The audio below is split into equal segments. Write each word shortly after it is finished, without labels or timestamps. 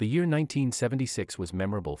The year 1976 was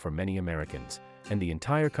memorable for many Americans, and the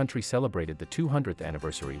entire country celebrated the 200th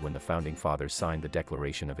anniversary when the Founding Fathers signed the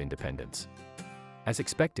Declaration of Independence. As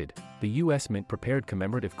expected, the U.S. Mint prepared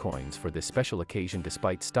commemorative coins for this special occasion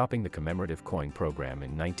despite stopping the commemorative coin program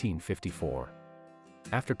in 1954.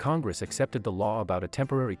 After Congress accepted the law about a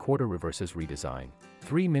temporary quarter reverses redesign,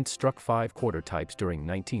 3 mints struck 5 quarter types during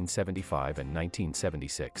 1975 and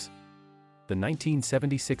 1976. The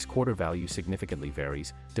 1976 quarter value significantly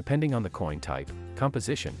varies, depending on the coin type,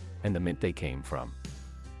 composition, and the mint they came from.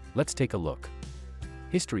 Let's take a look.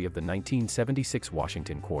 History of the 1976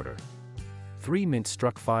 Washington quarter. 3 mints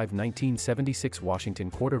struck 5 1976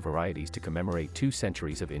 Washington quarter varieties to commemorate 2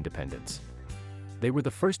 centuries of independence. They were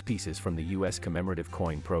the first pieces from the U.S. commemorative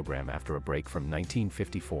coin program after a break from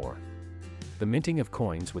 1954. The minting of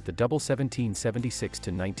coins with the double 1776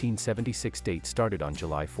 to 1976 date started on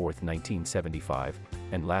July 4, 1975,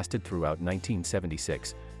 and lasted throughout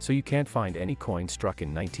 1976, so you can't find any coin struck in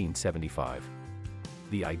 1975.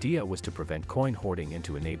 The idea was to prevent coin hoarding and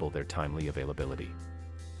to enable their timely availability.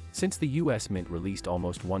 Since the U.S. Mint released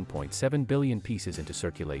almost 1.7 billion pieces into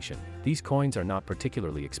circulation, these coins are not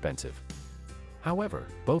particularly expensive. However,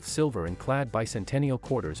 both silver and clad bicentennial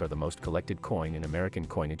quarters are the most collected coin in American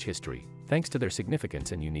coinage history, thanks to their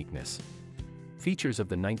significance and uniqueness. Features of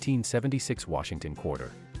the 1976 Washington quarter.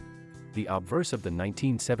 The obverse of the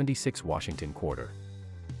 1976 Washington quarter.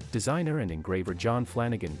 Designer and engraver John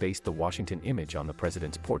Flanagan based the Washington image on the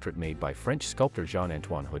president's portrait made by French sculptor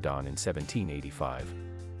Jean-Antoine Houdon in 1785.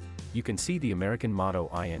 You can see the American motto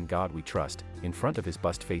 "In God We Trust" in front of his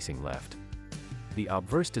bust facing left. The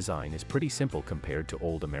obverse design is pretty simple compared to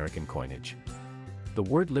old American coinage. The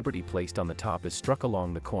word Liberty placed on the top is struck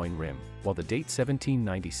along the coin rim, while the date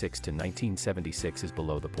 1796 to 1976 is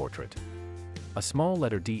below the portrait. A small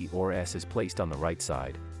letter D or S is placed on the right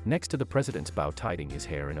side, next to the president's bow tiding his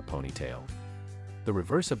hair in a ponytail. The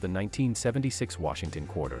reverse of the 1976 Washington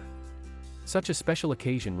quarter. Such a special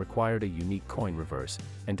occasion required a unique coin reverse,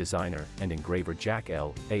 and designer and engraver Jack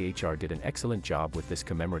L. Ahr did an excellent job with this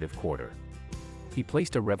commemorative quarter. He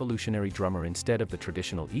placed a revolutionary drummer instead of the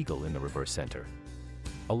traditional eagle in the reverse center.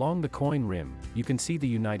 Along the coin rim, you can see the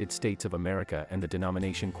United States of America and the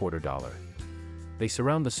denomination quarter dollar. They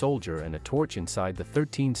surround the soldier and a torch inside the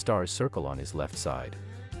 13 stars circle on his left side.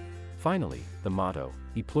 Finally, the motto,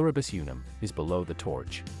 E Pluribus Unum, is below the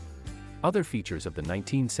torch. Other features of the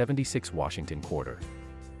 1976 Washington quarter.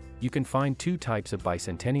 You can find 2 types of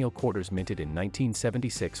bicentennial quarters minted in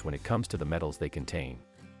 1976 when it comes to the metals they contain.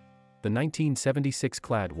 The 1976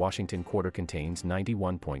 clad Washington quarter contains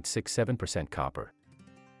 91.67% copper.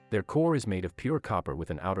 Their core is made of pure copper with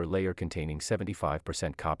an outer layer containing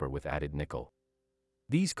 75% copper with added nickel.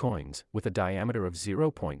 These coins, with a diameter of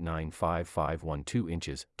 0.95512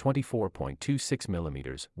 inches, 24.26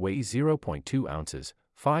 millimeters, weigh 0.2 ounces,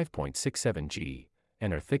 5.67 g,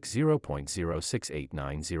 and are thick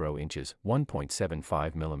 0.06890 inches,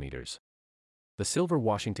 1.75 millimeters. The silver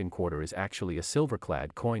Washington quarter is actually a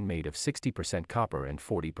silver-clad coin made of 60% copper and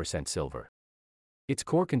 40% silver. Its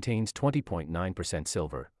core contains 20.9%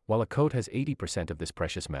 silver, while a coat has 80% of this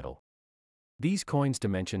precious metal. These coins'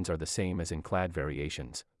 dimensions are the same as in clad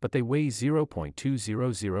variations, but they weigh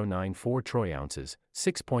 0.20094 troy ounces,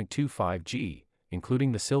 6.25 g,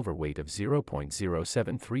 including the silver weight of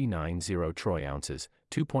 0.07390 troy ounces,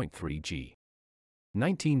 2.3 g.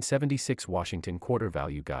 1976 Washington quarter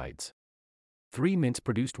value guides. 3 mints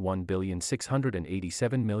produced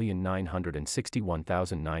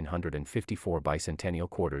 1,687,961,954 bicentennial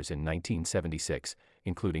quarters in 1976,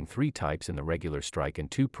 including 3 types in the regular strike and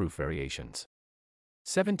 2 proof variations.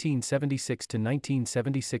 1776 to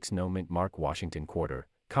 1976 No Mint Mark Washington quarter,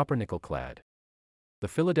 copper nickel clad. The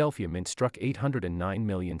Philadelphia Mint struck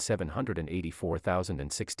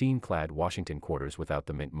 809,784,016 clad Washington quarters without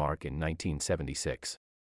the mint mark in 1976.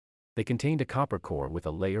 They contained a copper core with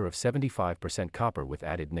a layer of 75% copper with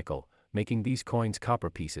added nickel, making these coins copper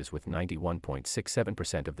pieces with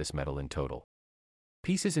 91.67% of this metal in total.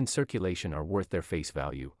 Pieces in circulation are worth their face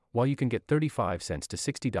value, while you can get 35 cents to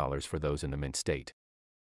 $60 for those in the mint state.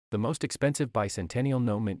 The most expensive bicentennial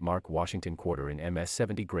no mint mark Washington quarter in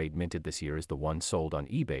MS-70 grade minted this year is the one sold on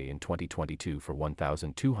eBay in 2022 for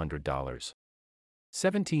 $1,200.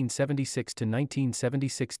 1776 to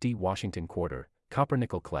 1976 D Washington quarter, copper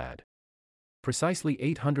nickel clad. Precisely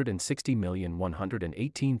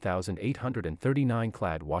 860,118,839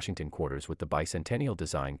 clad Washington quarters with the bicentennial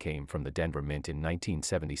design came from the Denver Mint in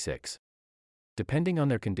 1976. Depending on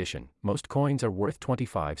their condition, most coins are worth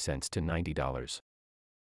 25 cents to $90.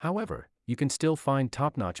 However, you can still find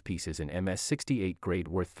top-notch pieces in MS-68 grade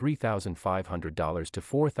worth $3,500 to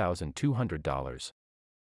 $4,200.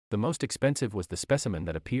 The most expensive was the specimen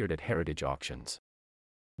that appeared at heritage auctions.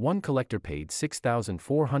 One collector paid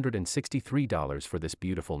 $6,463 for this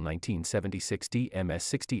beautiful 1976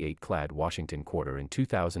 DMS-68 clad Washington quarter in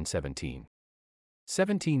 2017.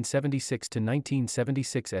 1776 to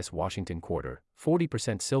 1976 S Washington quarter,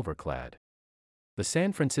 40% silver clad. The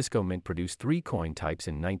San Francisco Mint produced 3 coin types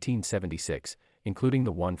in 1976, including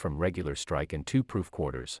the one from regular strike and 2 proof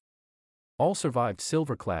quarters. All survived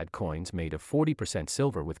silver-clad coins made of 40%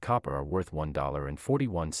 silver with copper are worth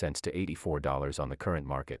 $1.41 to $84 on the current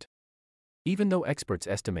market. Even though experts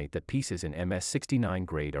estimate that pieces in MS-69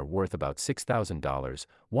 grade are worth about $6,000,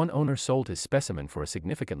 one owner sold his specimen for a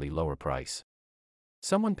significantly lower price.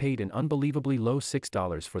 Someone paid an unbelievably low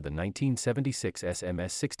 $6 for the 1976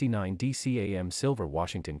 SMS-69 DCAM silver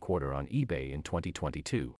Washington quarter on eBay in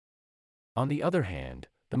 2022. On the other hand,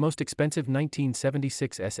 the most expensive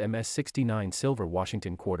 1976 SMS-69 silver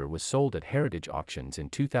Washington quarter was sold at heritage auctions in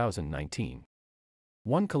 2019.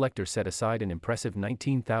 One collector set aside an impressive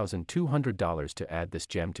 $19,200 to add this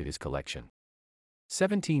gem to his collection.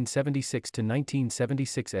 1776 to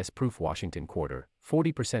 1976 S-proof Washington quarter,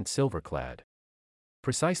 40% silver clad.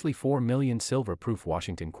 Precisely 4 million silver-proof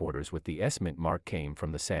Washington quarters with the S Mint mark came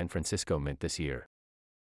from the San Francisco Mint this year.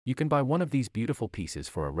 You can buy one of these beautiful pieces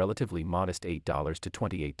for a relatively modest $8 to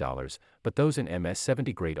 $28, but those in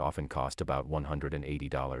MS-70 grade often cost about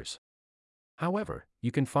 $180. However,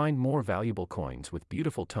 you can find more valuable coins with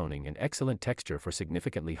beautiful toning and excellent texture for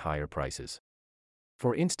significantly higher prices.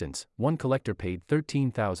 For instance, one collector paid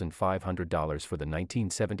 $13,500 for the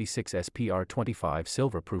 1976 SPR-25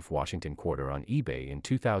 silver-proof Washington quarter on eBay in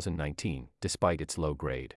 2019, despite its low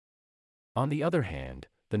grade. On the other hand,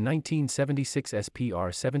 the 1976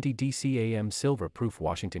 SPR-70 DCAM silver-proof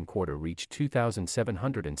Washington quarter reached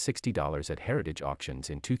 $2,760 at heritage auctions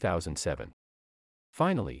in 2007.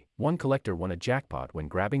 Finally, one collector won a jackpot when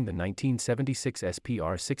grabbing the 1976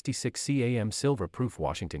 SPR-66 CAM silver-proof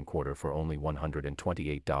Washington quarter for only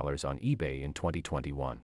 $128 on eBay in 2021.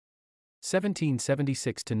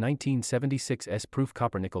 1776 to 1976 S-proof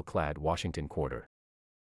copper-nickel-clad Washington quarter.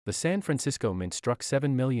 The San Francisco Mint struck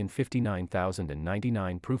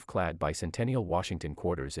 7,059,099 proof-clad Bicentennial Washington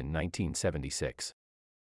quarters in 1976.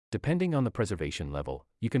 Depending on the preservation level,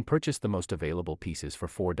 you can purchase the most available pieces for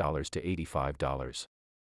 $4 to $85.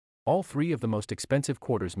 All 3 of the most expensive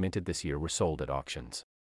quarters minted this year were sold at auctions.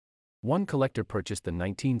 One collector purchased the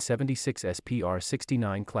 1976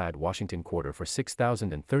 SPR-69 clad Washington quarter for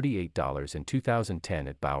 $6,038 in 2010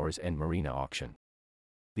 at Bowers and Marina auction.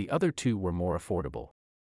 The other 2 were more affordable.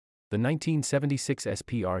 The 1976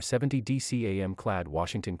 SPR-70 DCAM clad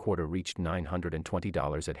Washington quarter reached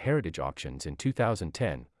 $920 at heritage auctions in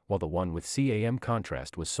 2010, while the one with CAM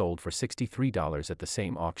contrast was sold for $63 at the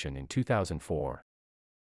same auction in 2004.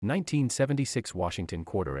 1976 Washington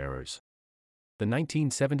quarter errors. The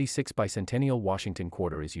 1976 Bicentennial Washington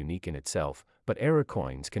quarter is unique in itself, but error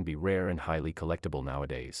coins can be rare and highly collectible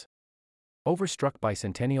nowadays. Overstruck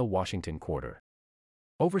Bicentennial Washington quarter.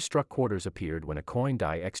 Overstruck quarters appeared when a coin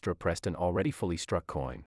die extra pressed an already fully struck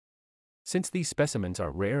coin. Since these specimens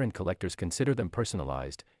are rare and collectors consider them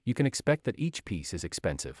personalized, you can expect that each piece is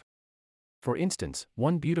expensive. For instance,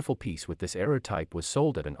 one beautiful piece with this error type was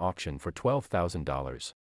sold at an auction for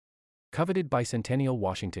 $12,000. Coveted Bicentennial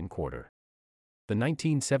Washington quarter. The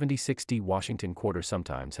 1976 D Washington quarter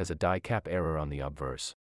sometimes has a die cap error on the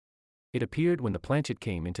obverse. It appeared when the planchet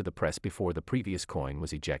came into the press before the previous coin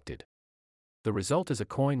was ejected. The result is a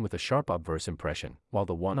coin with a sharp obverse impression, while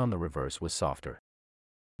the one on the reverse was softer.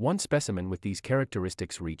 One specimen with these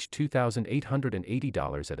characteristics reached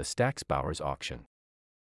 $2,880 at a Stack's Bowers auction.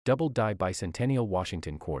 Double die Bicentennial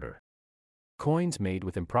Washington quarter. Coins made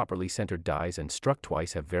with improperly centered dies and struck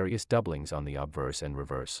twice have various doublings on the obverse and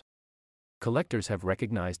reverse. Collectors have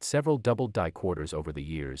recognized several double die quarters over the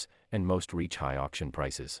years, and most reach high auction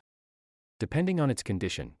prices. Depending on its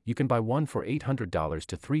condition, you can buy one for $800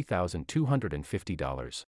 to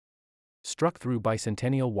 $3,250. Struck through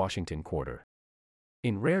Bicentennial Washington quarter.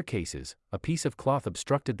 In rare cases, a piece of cloth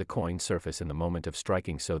obstructed the coin surface in the moment of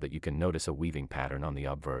striking so that you can notice a weaving pattern on the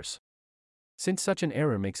obverse. Since such an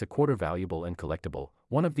error makes a quarter valuable and collectible,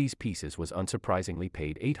 one of these pieces was unsurprisingly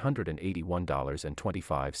paid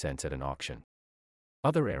 $881.25 at an auction.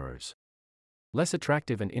 Other errors. Less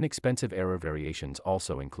attractive and inexpensive error variations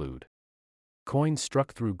also include coins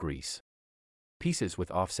struck through grease, pieces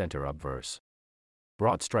with off-center obverse,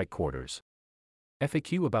 broad strike quarters.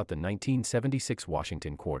 FAQ about the 1976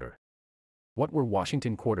 Washington quarter. What were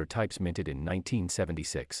Washington quarter types minted in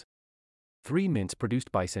 1976? 3 mints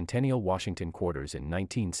produced Bicentennial Washington quarters in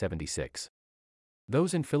 1976.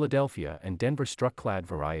 Those in Philadelphia and Denver struck clad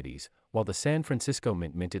varieties, while the San Francisco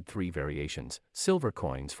Mint minted 3 variations: silver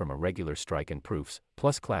coins from irregular strike and proofs,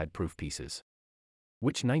 plus clad proof pieces.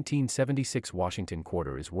 Which 1976 Washington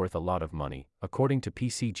quarter is worth a lot of money, according to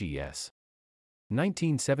PCGS?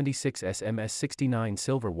 1976 SMS 69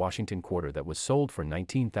 silver Washington quarter that was sold for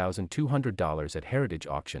 $19,200 at Heritage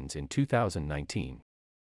Auctions in 2019.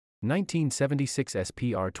 1976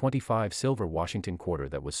 SPR 25 silver Washington quarter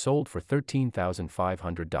that was sold for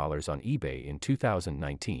 $13,500 on eBay in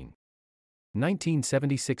 2019.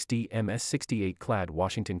 1976 DMS 68 clad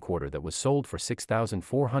Washington quarter that was sold for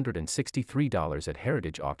 $6,463 at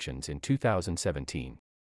Heritage Auctions in 2017.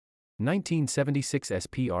 1976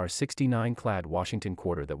 SPR 69 clad Washington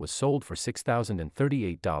quarter that was sold for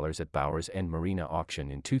 $6,038 at Bowers and Marina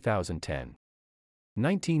Auction in 2010.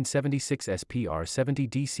 1976 SPR 70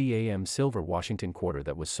 DCAM silver Washington quarter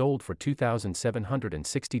that was sold for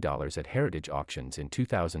 $2,760 at Heritage Auctions in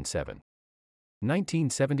 2007.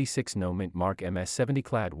 1976 No Mint Mark MS 70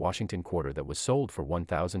 clad Washington quarter that was sold for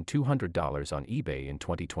 $1,200 on eBay in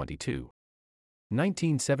 2022.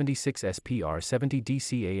 1976 SPR 70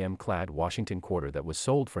 DCAM clad Washington quarter that was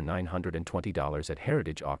sold for $920 at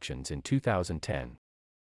Heritage Auctions in 2010.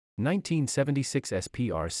 1976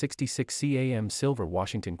 SPR 66 CAM silver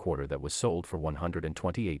Washington quarter that was sold for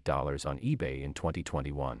 $128 on eBay in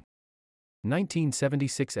 2021.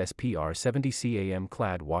 1976 SPR 70 CAM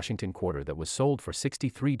clad Washington quarter that was sold for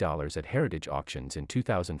 $63 at Heritage Auctions in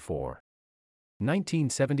 2004.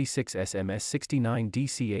 1976 SMS 69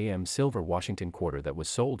 DCAM silver Washington quarter that was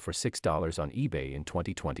sold for $6 on eBay in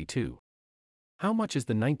 2022. How much is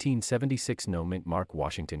the 1976 No Mint Mark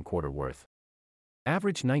Washington quarter worth?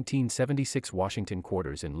 Average 1976 Washington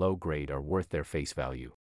quarters in low grade are worth their face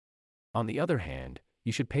value. On the other hand,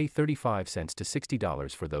 you should pay 35 cents to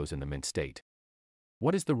 $60 for those in the mint state.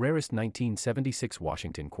 What is the rarest 1976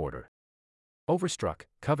 Washington quarter? Overstruck,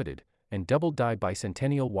 coveted, and double-die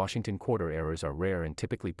Bicentennial Washington quarter errors are rare and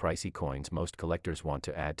typically pricey coins most collectors want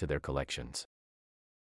to add to their collections.